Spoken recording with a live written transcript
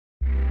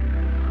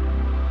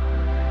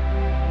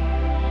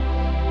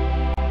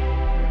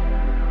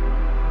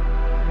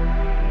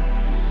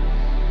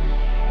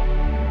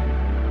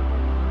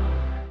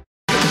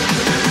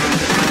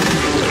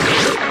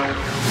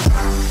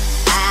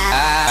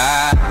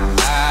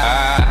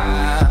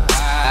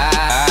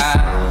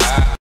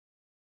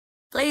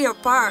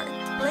part.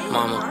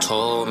 Mama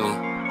told me,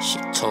 she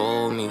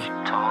told me,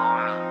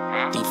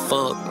 these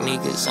fuck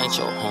niggas ain't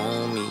your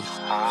homies.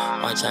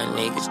 Watch how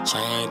niggas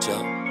change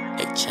up,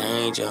 they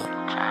change up.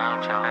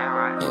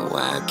 And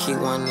why I keep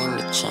one in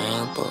the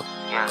chamber?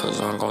 Cause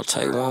I'm gon'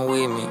 take one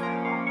with me.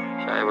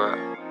 Say, bro,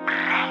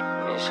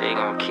 this shit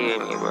gon' kill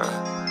me, bro.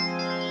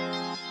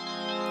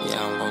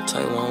 Yeah, I'm gon'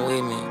 take one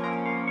with me.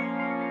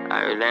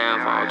 I be damn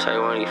if I don't take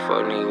one of these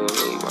fuck niggas with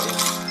me, bro.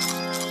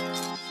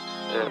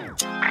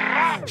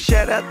 Yeah.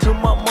 Shout out to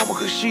my mama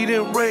cause she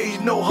didn't raise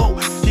no hoe.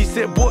 She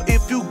said, boy,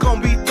 if you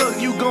gon' be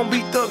thuggin', you gon' be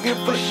thuggin'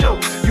 for sure.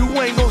 You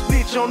ain't gon'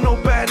 snitch on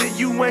nobody,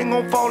 you ain't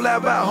gon' fall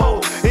out by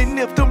hoes. And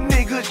if them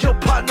niggas your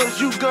partners,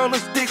 you gonna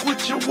stick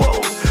with your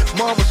woes.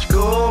 Mama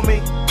scold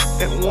me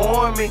and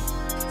warn me.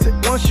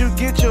 Said once you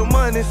get your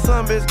money,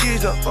 some bitch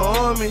get the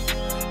army.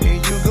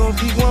 And you gon'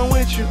 keep one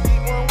with you.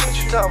 What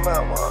you talking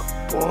about, mom?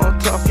 Boy, I'm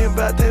talking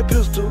about that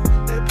pistol.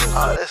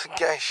 Oh, that's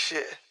gang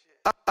shit.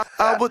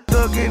 I was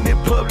thuggin' in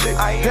public,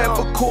 half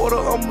a quarter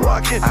I'm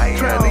rockin',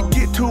 trying to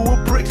get to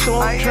a brick, so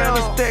I'm trying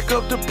to stack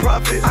up the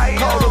profit.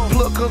 Call the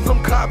plug cause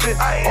I'm coppin',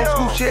 on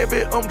school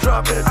Chevy I'm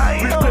droppin',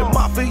 respect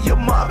mafia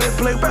mobbin',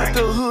 play with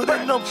the hood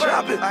and I'm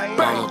choppin'.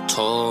 Mama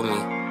told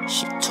me,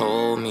 she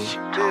told me,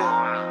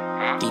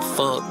 these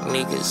fuck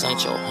niggas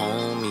ain't your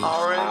homies.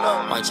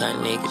 Watch how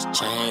niggas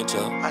change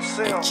up,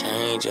 they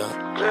change up.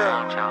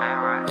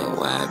 And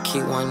why I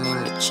keep one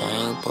in the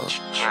chamber?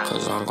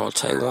 Cause I'm gon'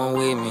 take one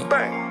with me.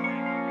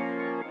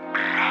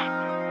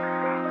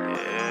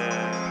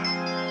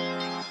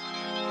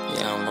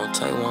 Yeah, I'm gon'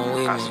 take one with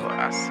me. That's what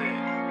I said.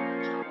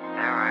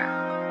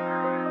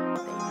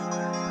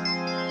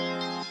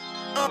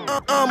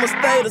 I'ma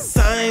stay the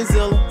same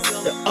zilla,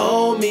 the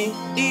old me.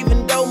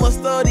 Even though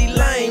most of these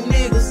lame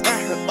niggas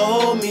out here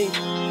owe me.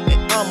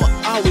 And I'ma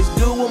always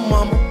do what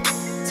mama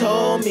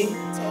told me.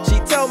 She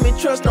told me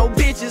trust no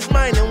bitches,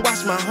 man, and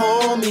watch my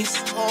homies.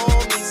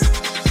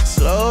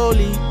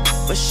 Slowly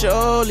but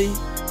surely,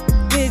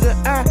 nigga,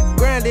 I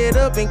grind it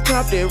up and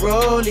cop that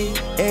rollie.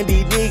 And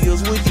these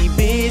niggas with these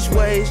bitch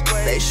ways,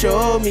 they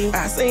show me.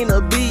 I seen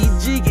a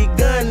BG get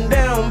gunned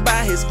down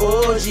by his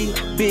orgy.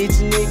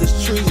 Bitch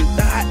niggas treat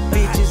the hot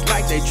bitches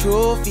like they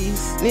trophies.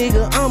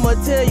 Nigga, I'ma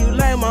tell you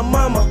like my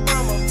mama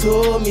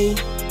told me.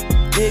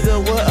 Nigga,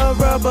 what a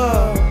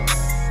rubber,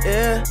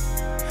 yeah.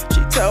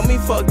 She told me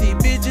fuck these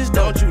bitches,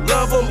 don't you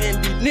love them?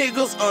 And these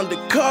niggas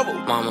undercover.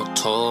 Mama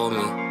told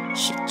me,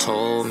 she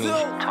told me,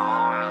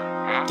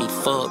 these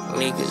fuck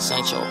niggas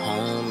ain't your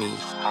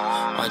homies.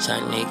 Watch how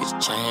niggas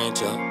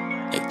change up,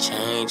 they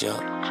change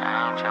up.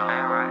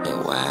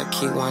 And why I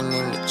keep one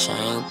in the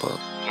chamber?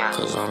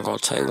 Cause I'm gon'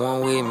 take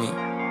one with me.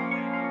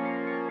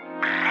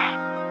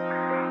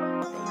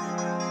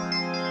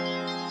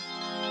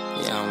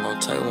 Yeah, I'm gon'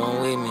 take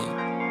one with me.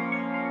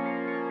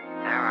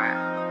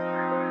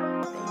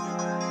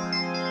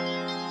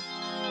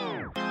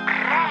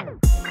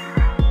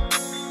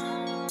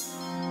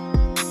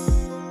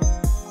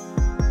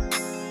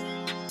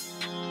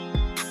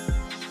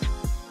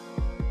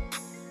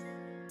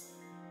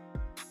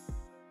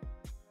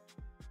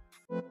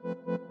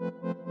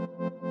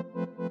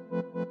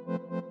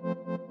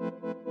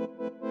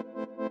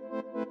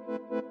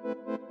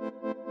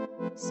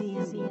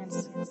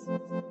 CMs.